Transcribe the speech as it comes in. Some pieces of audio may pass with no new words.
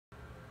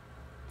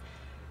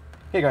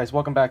Hey guys,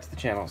 welcome back to the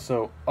channel.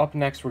 So up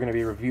next we're going to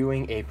be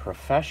reviewing a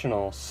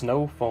professional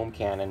snow foam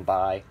cannon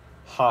by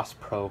Haas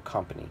Pro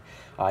Company.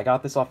 I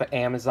got this off of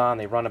Amazon.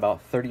 They run about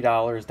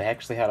 $30. They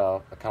actually had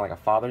a kind of like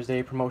a Father's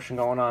Day promotion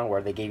going on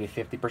where they gave you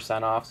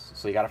 50% off,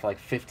 so you got it for like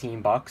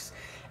 15 bucks.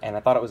 And I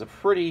thought it was a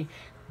pretty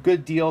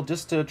good deal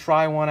just to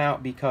try one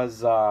out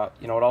because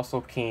it also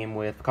came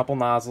with a couple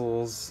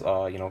nozzles,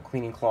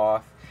 cleaning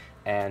cloth,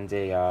 and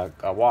a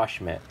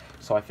wash mitt.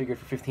 So I figured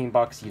for 15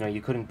 bucks,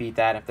 you couldn't beat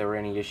that. If there were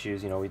any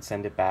issues, we'd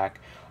send it back.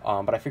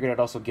 But I figured I'd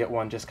also get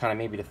one just kind of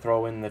maybe to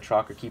throw in the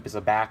truck or keep as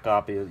a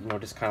backup,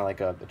 just kind of like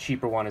a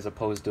cheaper one as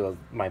opposed to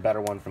my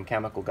better one from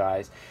Chemical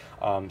Guys.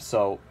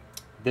 So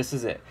this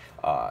is it.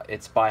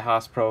 It's by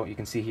Haas Pro. You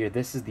can see here,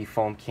 this is the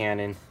foam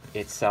cannon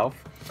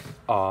itself.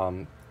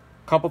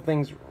 Couple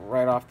things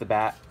right off the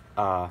bat.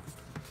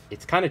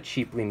 It's kind of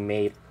cheaply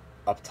made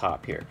up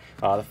top here.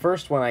 The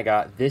first one I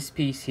got, this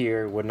piece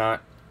here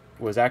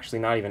was actually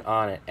not even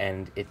on it,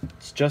 and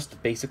it's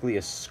just basically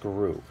a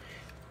screw,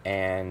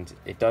 and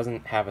it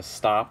doesn't have a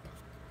stop.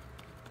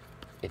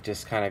 It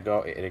just kind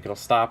of it'll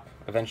stop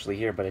eventually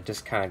here, but it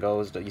just kind of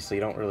goes, so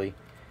you don't really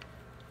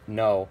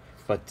know.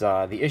 But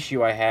the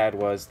issue I had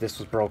was this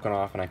was broken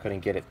off and I couldn't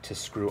get it to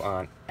screw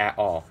on at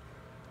all.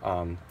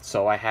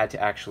 So I had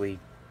to actually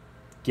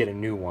get a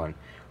new one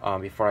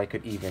before I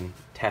could even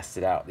test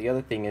it out. The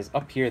other thing is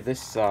up here,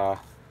 this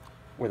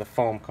where the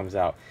foam comes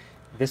out,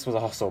 this was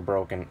also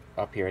broken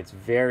up here. It's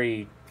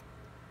very,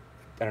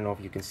 I don't know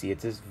if you can see,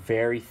 it's just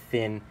very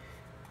thin.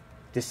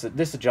 This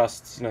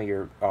adjusts,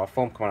 your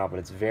foam coming out, but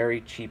it's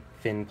very cheap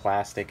thin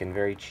plastic and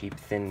very cheap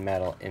thin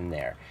metal in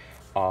there.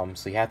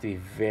 So you have to be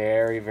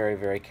very, very,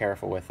 very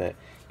careful with it,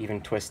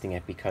 even twisting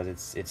it, because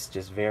it's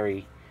just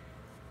very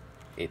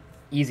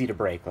easy to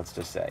break, let's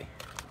just say.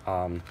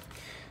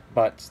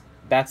 But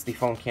that's the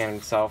foam cannon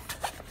itself.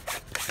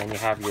 Then you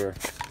have your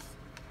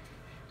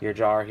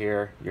jar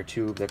here, your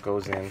tube that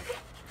goes in.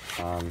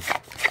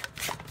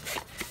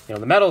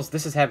 The metals.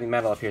 This is heavy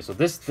metal up here, so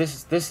this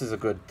is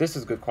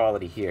good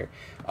quality here.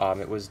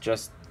 It was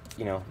just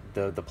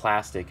the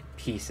plastic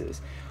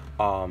pieces.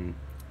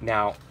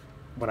 Now,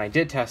 when I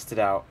did test it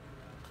out,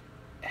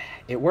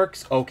 it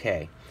works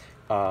okay.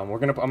 I'm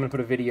gonna put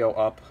a video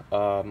up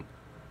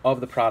of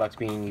the product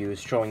being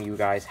used, showing you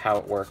guys how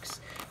it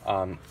works.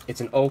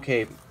 It's an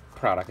okay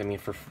product. I mean,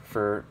 for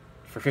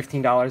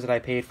 $15 that I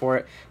paid for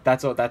it,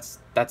 that's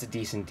a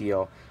decent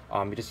deal.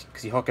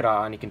 Because you hook it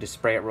on, you can just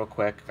spray it real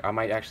quick. I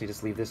might actually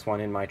just leave this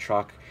one in my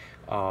truck,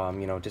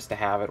 just to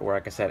have it, or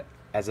like I said,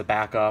 as a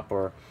backup,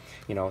 or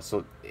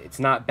so it's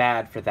not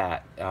bad for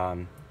that.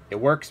 It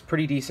works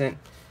pretty decent.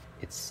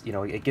 It's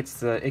it gets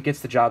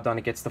the job done.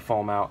 It gets the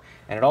foam out,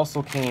 and it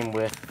also came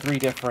with 3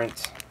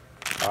 different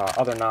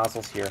other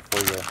nozzles here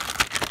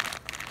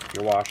for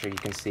your washer. You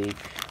can see,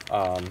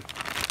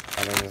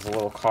 and then there's a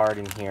little card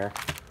in here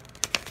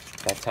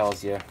that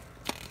tells you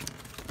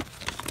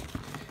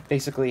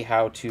basically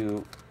how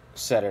to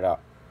set it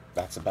up.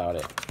 That's about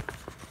it.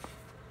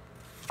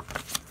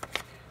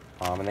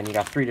 And then you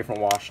got 3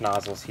 different wash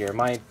nozzles here.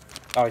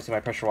 Obviously my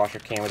pressure washer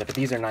came with it, but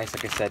these are nice,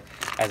 like I said,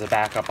 as a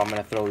backup. I'm going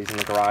to throw these in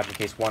the garage in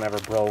case one ever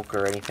broke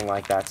or anything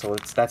like that, so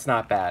that's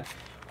not bad.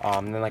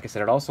 And then, like I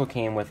said, it also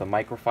came with a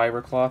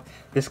microfiber cloth.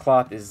 This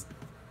cloth is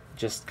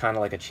just kind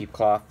of like a cheap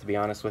cloth, to be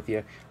honest with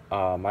you.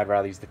 I'd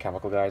rather use the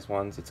Chemical Guys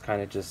ones. It's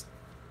kind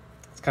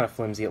of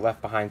flimsy. It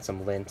left behind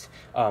some lint,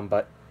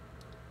 but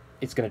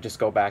it's going to just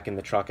go back in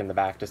the truck in the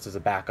back just as a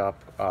backup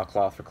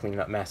cloth for cleaning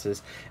up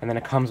messes. And then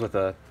it comes with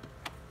a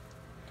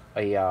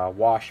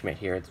wash mitt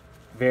here. It's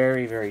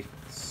very, very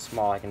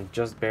small. I can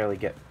just barely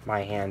get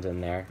my hand in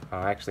there.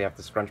 I actually have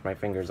to scrunch my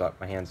fingers up.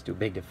 My hand's too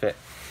big to fit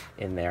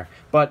in there.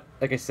 But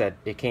like I said,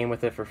 it came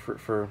with it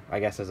for I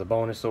guess as a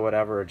bonus or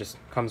whatever. It just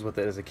comes with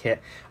it as a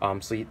kit.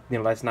 So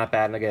that's not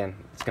bad. And again,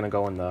 it's gonna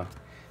go in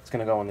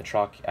the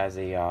truck as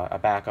a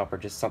backup, or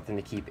just something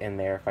to keep in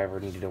there if I ever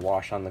needed to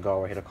wash on the go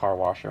or hit a car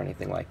wash or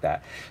anything like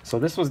that. So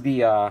this was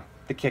the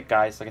kit,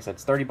 guys. Like I said,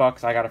 it's 30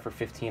 bucks. I got it for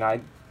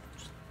 15.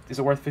 Is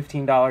it worth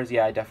 $15?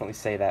 Yeah, I definitely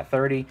say that.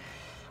 30.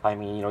 I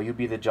mean, you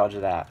be the judge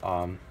of that.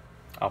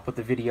 I'll put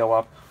the video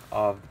up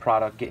of the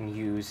product getting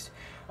used,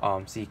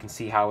 so you can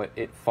see how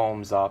it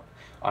foams up.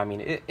 I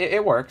mean,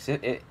 it works.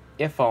 It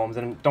foams,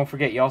 and don't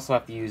forget, you also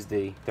have to use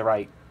the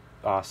right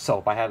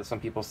soap. I had some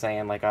people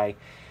saying that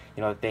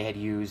they had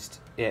used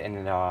it and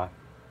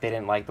they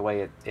didn't like the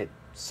way it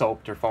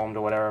soaped or foamed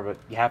or whatever, but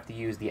you have to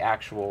use the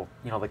actual,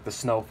 like the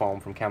snow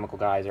foam from Chemical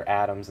Guys or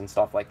Adams and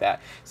stuff like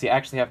that. So you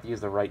actually have to use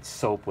the right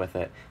soap with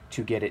it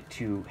to get it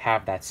to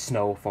have that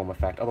snow foam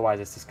effect. Otherwise,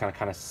 it's just kind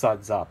of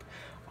suds up.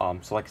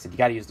 So like I said, you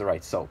got to use the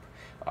right soap,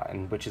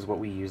 and which is what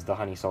we use, the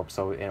honey soap.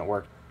 So and it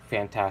worked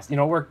fantastic.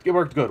 It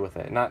worked good with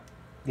it. Not,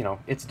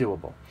 it's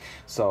doable.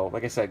 So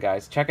like I said,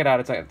 guys, check it out.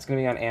 It's going to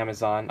be on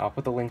Amazon. I'll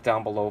put the link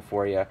down below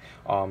for you.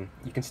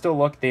 You can still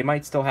look. They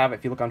might still have it.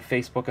 If you look on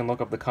Facebook and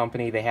look up the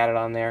company, they had it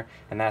on there,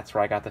 and that's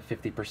where I got the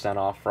 50%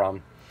 off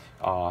from.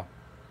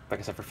 Like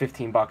I said, for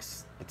 15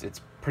 bucks, it's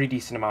pretty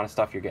decent amount of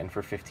stuff you're getting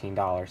for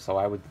 $15. So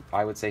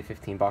I would say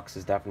 15 bucks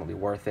is definitely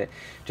worth it.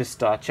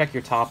 Just check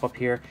your top up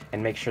here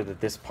and make sure that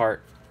this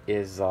part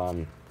is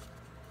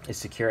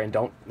secure, and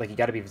don't, like, you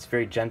got to be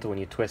very gentle when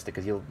you twist it,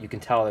 because you can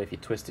tell that if you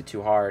twist it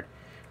too hard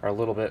or a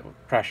little bit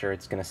of pressure,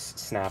 it's going to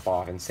snap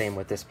off. And same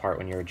with this part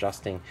when you're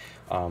adjusting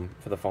for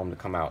the foam to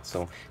come out.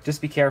 So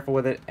just be careful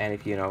with it, and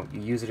if you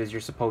use it as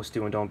you're supposed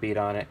to and don't beat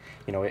on it,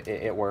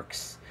 it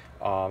works.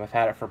 I've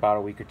had it for about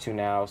a week or two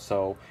now,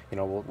 so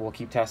we'll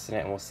keep testing it,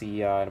 and we'll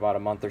see in about a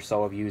month or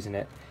so of using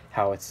it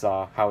how it's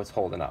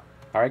holding up.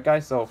 All right,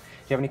 guys. So if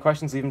you have any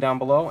questions, leave them down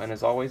below, and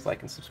as always,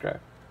 like and subscribe.